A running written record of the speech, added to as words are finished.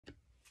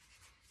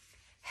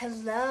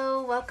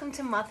Hello, welcome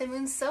to Moth and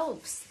Moon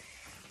Soaps.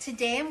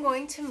 Today I'm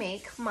going to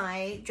make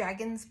my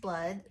Dragon's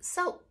Blood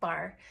soap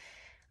bar.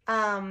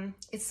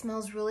 It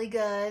smells really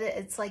good.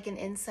 It's like an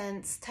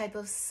incense type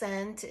of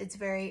scent. It's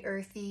very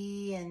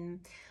earthy and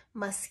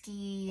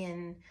musky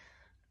and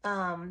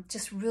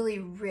just really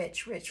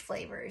rich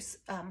flavors.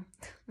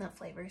 Not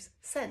flavors,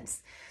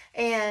 scents.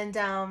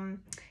 And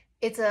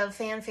it's a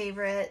fan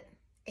favorite,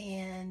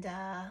 and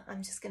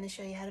I'm just going to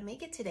show you how to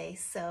make it today.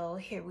 So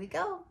here we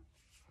go.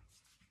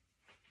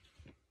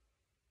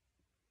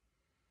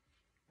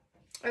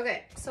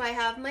 Okay, so I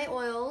have my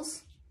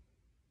oils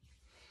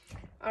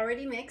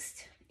already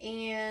mixed,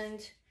 and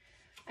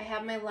I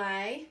have my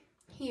lye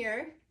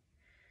here.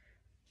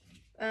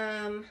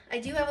 I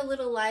do have a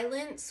little lye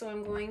lint, so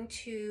I'm going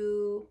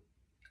to,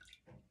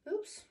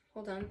 oops,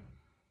 hold on.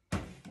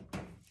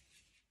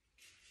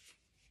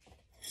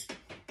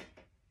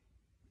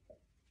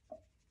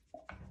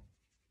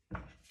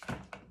 I'm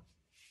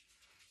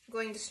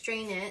going to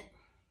strain it.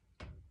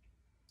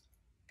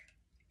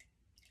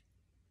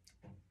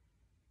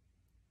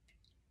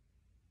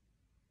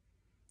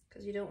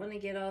 Because you don't want to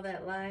get all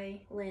that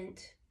lye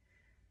lint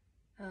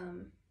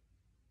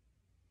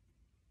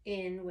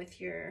in with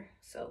your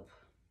soap.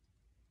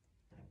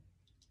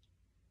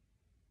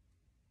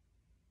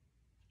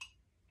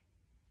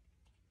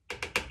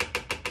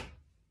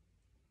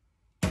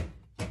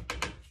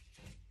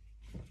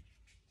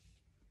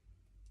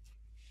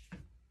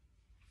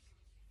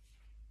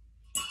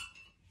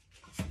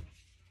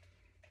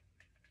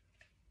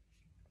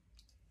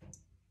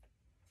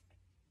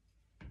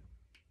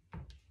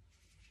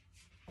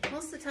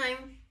 Most of the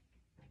time,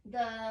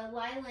 the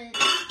lye lint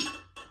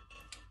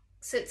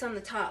sits on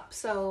the top,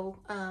 so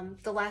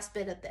the last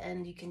bit at the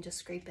end you can just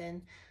scrape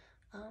in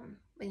and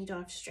you don't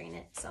have to strain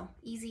it, so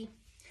easy.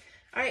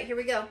 All right, here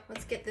we go.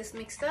 Let's get this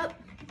mixed up.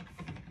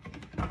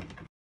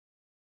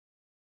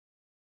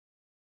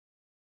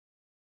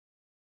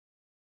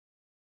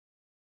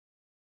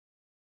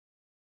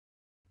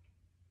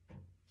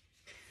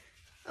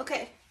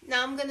 Okay,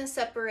 now I'm gonna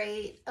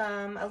separate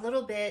a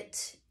little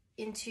bit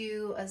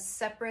into a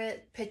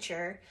separate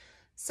pitcher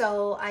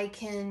so I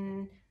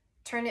can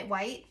turn it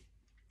white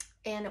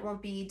and it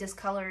won't be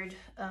discolored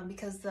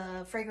because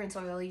the fragrance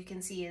oil you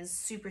can see is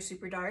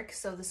super dark,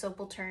 so the soap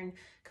will turn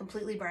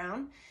completely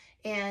brown.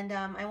 And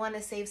I want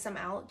to save some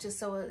out just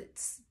so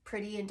it's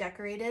pretty and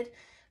decorated,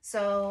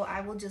 so I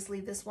will just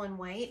leave this one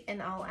white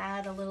and I'll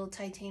add a little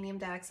titanium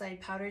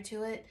dioxide powder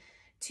to it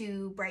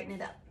to brighten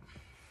it up.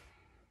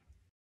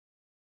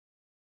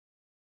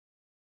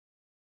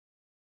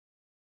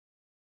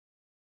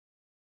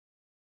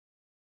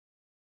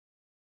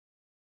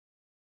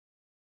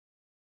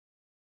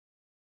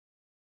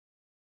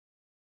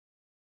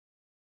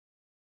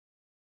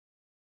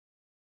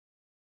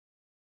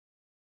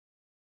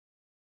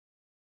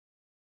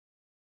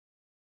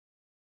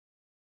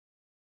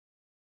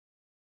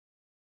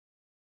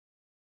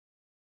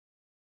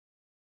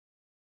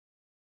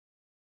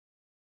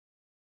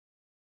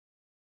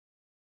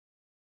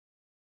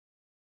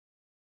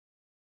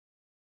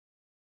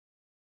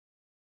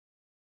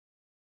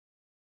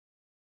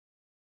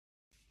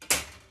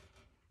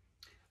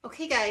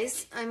 Okay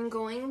guys, I'm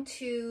going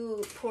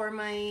to pour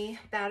my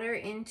batter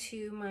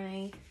into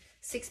my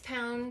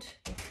 6-pound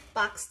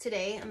box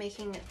today. I'm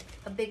making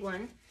a big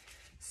one.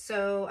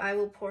 So I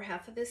will pour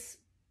half of this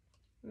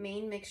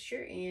main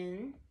mixture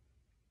in.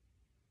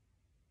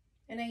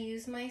 And I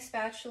use my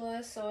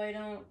spatula so I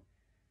don't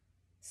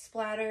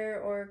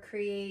splatter or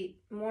create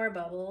more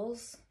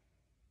bubbles.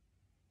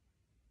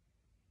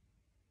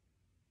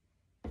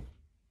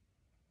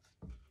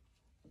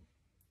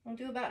 I'll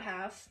do about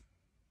half.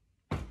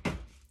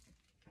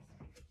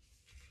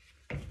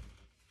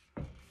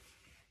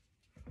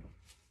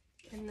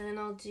 And then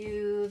I'll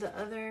do the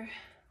other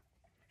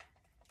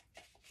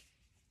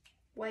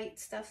white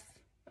stuff,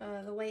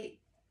 the white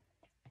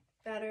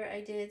batter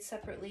I did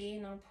separately,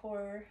 and I'll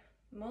pour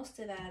most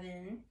of that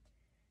in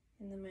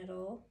the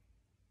middle.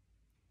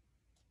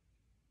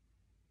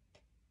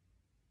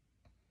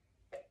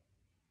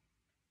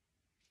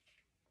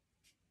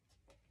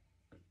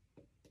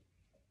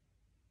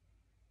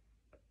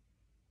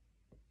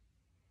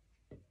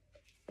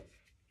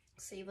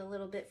 Save a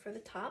little bit for the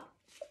top.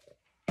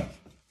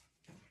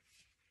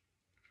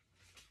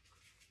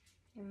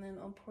 And then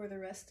I'll pour the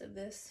rest of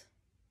this,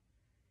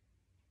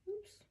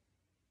 oops,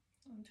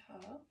 on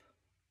top.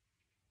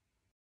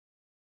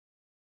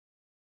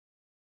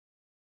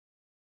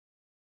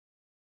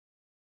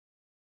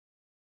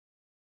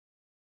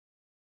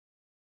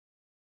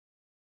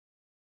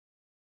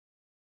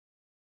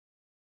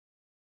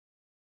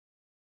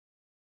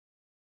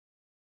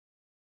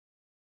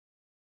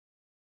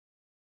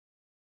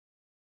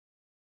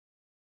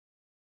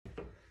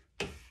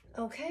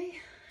 Okay,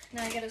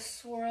 now I gotta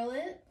swirl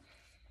it.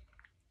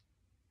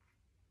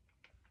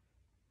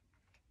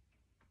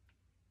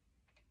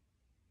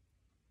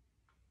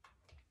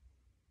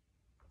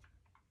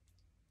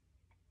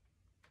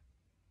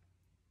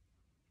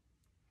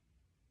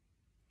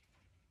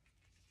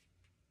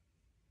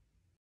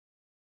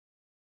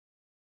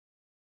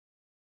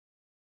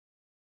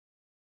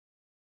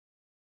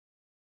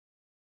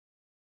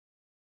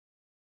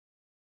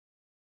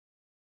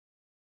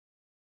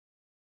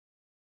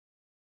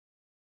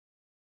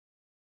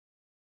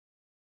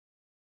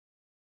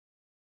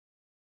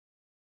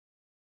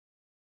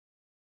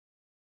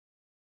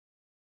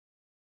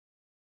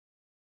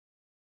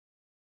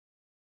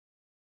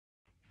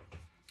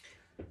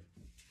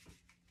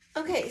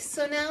 Okay,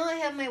 so now I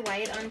have my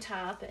white on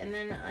top, and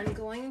then I'm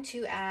going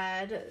to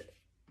add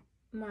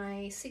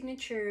my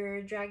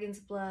signature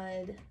Dragon's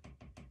Blood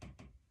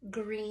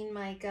green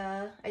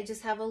mica. I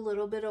just have a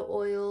little bit of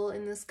oil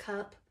in this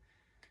cup,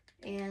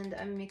 and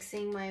I'm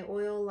mixing my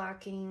oil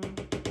locking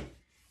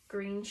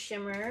green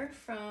shimmer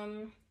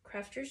from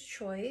Crafter's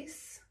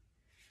Choice.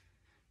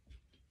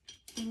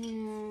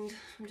 And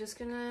I'm just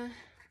gonna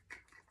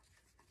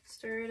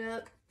stir it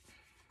up.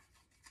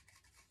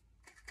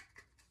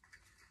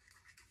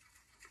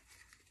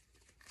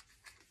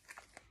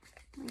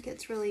 It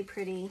gets really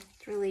pretty.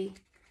 It's really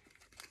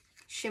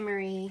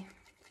shimmery.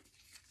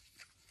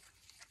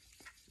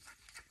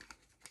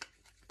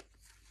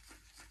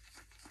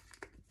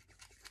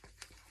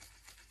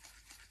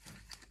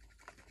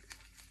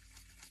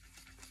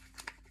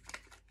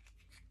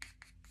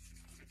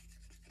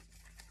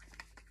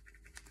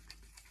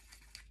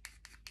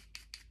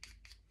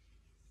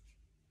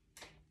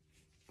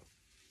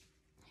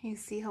 You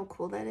see how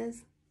cool that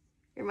is?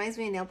 It reminds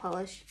me of nail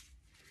polish.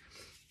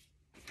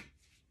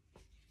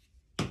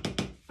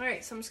 All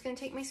right, so I'm just gonna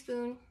take my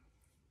spoon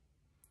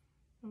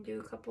and do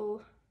a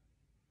couple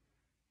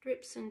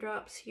drips and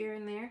drops here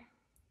and there.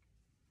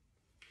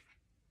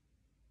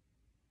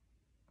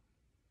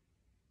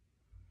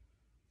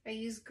 I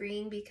use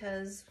green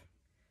because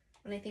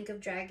when I think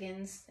of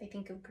dragons, I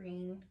think of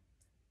green.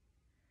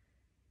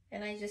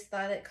 And I just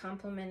thought it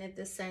complemented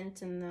the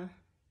scent and the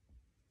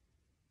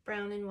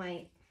brown and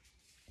white.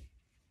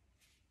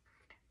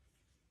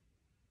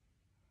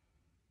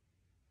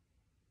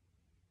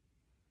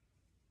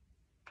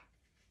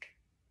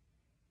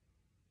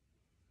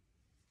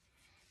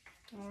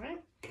 All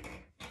right.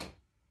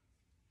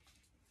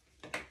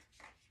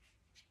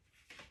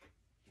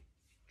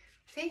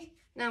 Okay,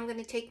 now I'm going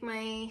to take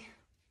my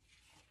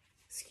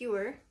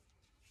skewer.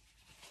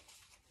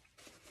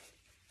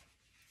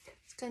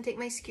 Just going to take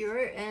my skewer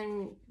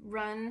and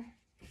run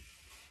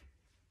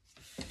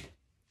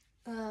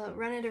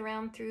it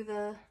around through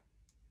the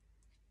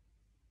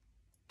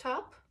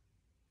top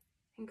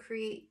and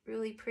create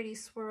really pretty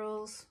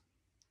swirls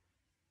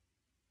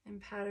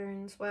and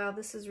patterns. Wow,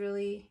 this is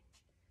really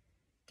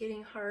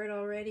getting hard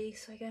already,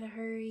 so I gotta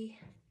hurry.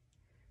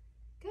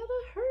 Gotta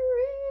hurry.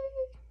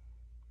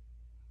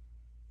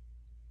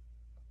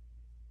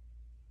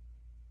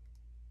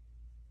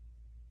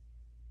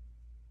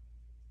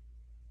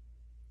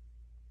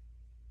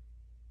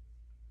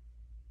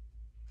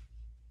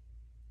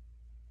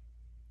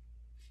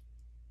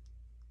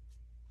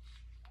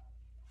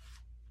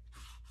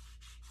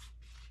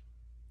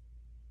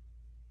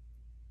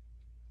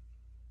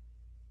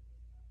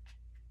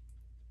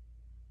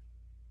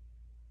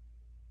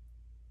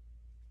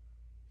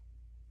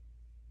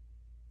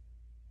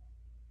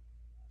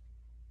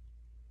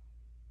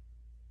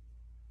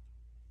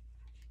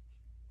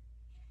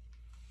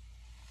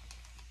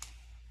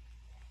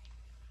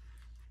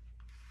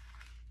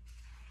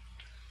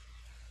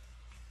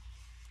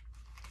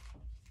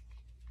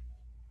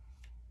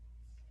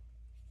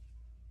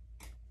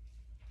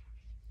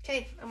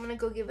 Okay, I'm gonna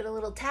go give it a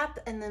little tap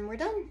and then we're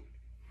done.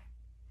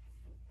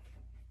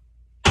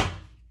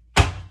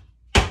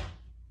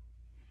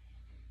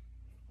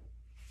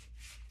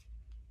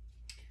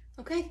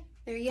 Okay,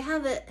 there you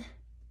have it.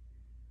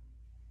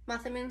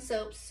 Moth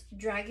Soap's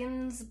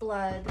Dragon's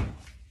Blood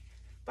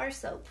bar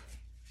soap.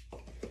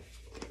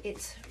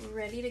 It's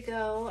ready to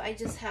go. I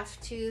just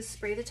have to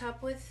spray the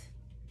top with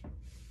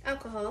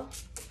alcohol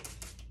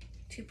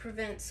to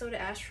prevent soda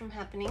ash from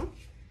happening.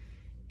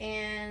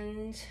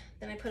 And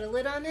then I put a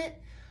lid on it,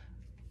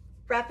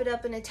 wrap it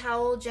up in a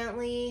towel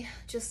gently,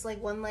 just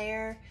like one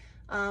layer,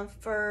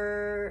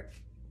 for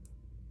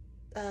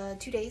 2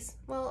 days.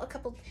 Well, a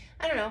couple,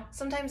 I don't know.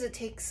 Sometimes it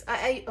takes,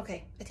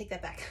 okay, I take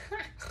that back.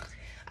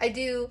 I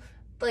do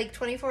like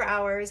 24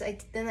 hours.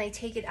 Then I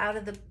take it out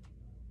of the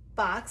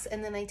box,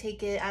 and then I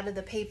take it out of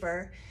the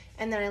paper,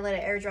 and then I let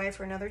it air dry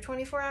for another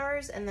 24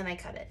 hours, and then I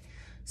cut it.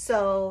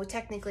 So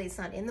technically it's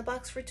not in the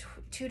box for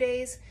 2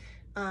 days.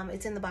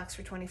 It's in the box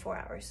for 24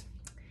 hours.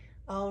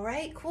 All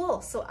right,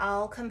 cool. So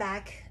I'll come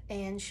back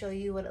and show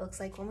you what it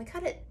looks like when we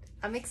cut it.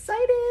 I'm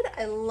excited.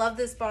 I love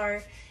this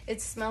bar.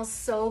 It smells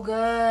so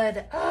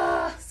good.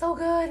 Ah, so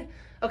good.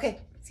 Okay,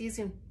 see you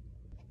soon.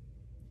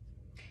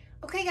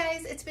 Okay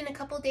guys, it's been a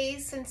couple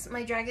days since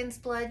my Dragon's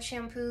Blood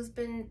shampoo's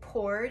been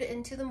poured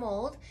into the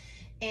mold.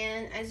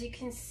 And as you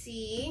can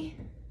see,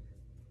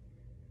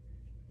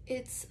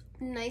 it's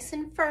nice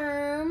and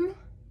firm.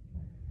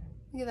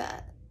 Look at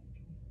that.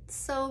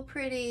 So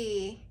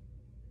pretty.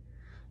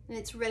 And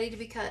it's ready to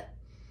be cut.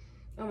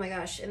 Oh my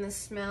gosh, and the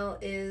smell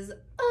is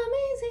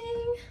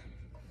amazing.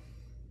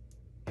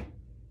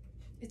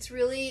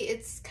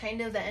 It's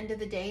kind of the end of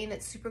the day and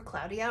it's super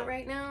cloudy out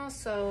right now,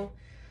 so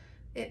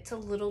it's a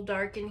little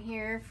dark in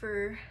here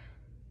for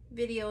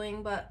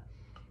videoing, but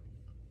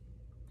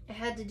I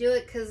had to do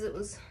it because it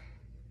was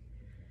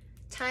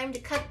time to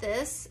cut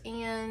this,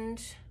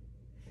 and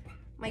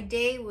my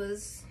day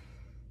was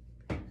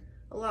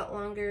a lot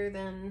longer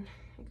than,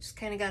 it just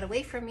kind of got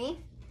away from me,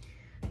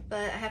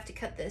 but I have to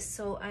cut this,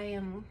 so I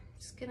am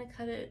just gonna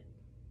cut it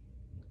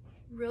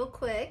real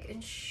quick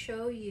and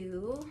show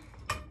you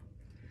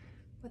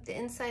what the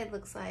inside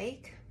looks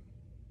like.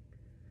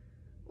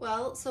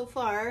 Well, so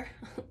far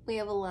we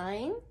have a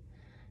line,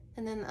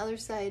 and then the other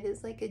side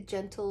is like a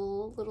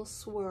gentle little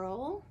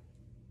swirl.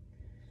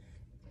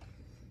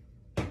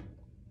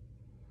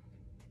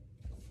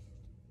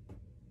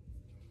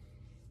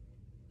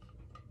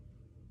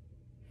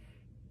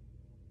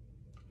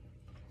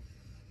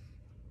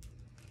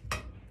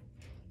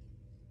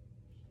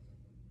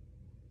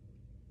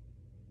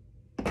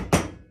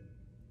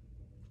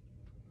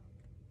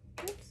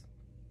 Oops.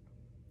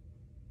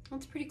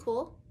 That's pretty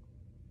cool.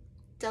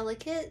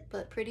 Delicate,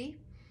 but pretty.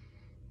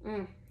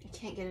 I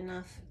can't get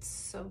enough. It's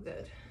so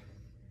good.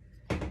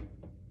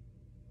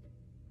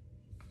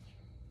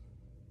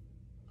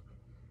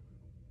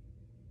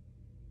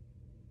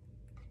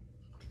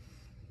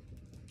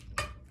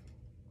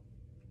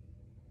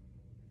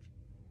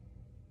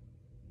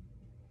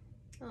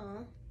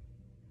 Aw.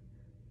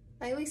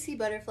 I always see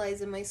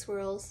butterflies in my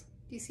swirls.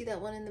 Do you see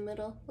that one in the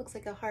middle? Looks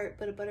like a heart,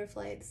 but a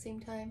butterfly at the same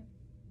time.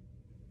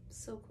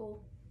 So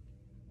cool.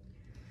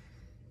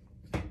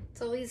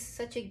 It's always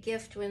such a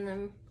gift when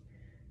I'm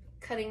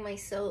cutting my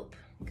soap,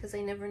 because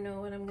I never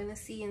know what I'm gonna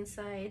see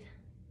inside.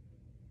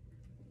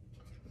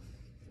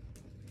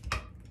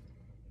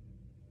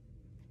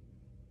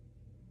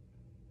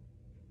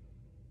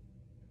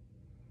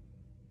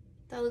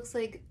 That looks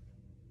like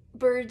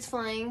birds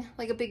flying,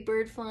 like a big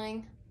bird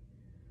flying.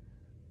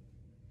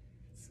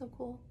 So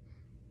cool.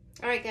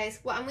 All right, guys,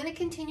 well, I'm gonna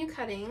continue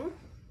cutting.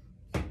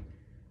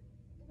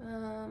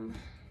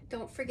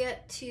 Don't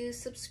forget to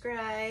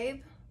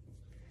subscribe,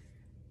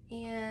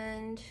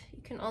 and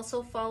you can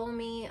also follow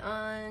me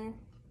on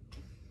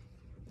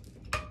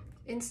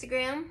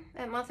Instagram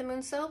at Moth and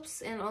Moon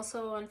Soaps, and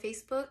also on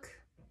Facebook.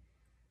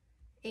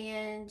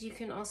 And you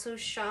can also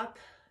shop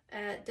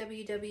at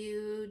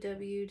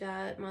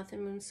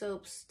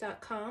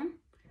www.mothandmoonsoaps.com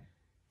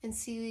and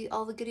see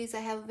all the goodies I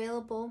have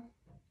available.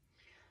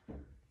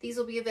 These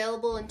will be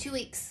available in 2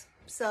 weeks.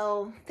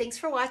 So thanks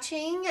for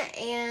watching,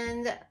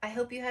 and I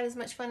hope you had as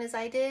much fun as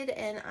I did,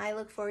 and I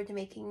look forward to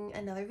making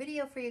another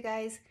video for you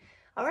guys.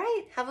 All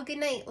right, have a good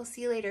night. We'll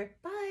see you later.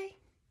 Bye.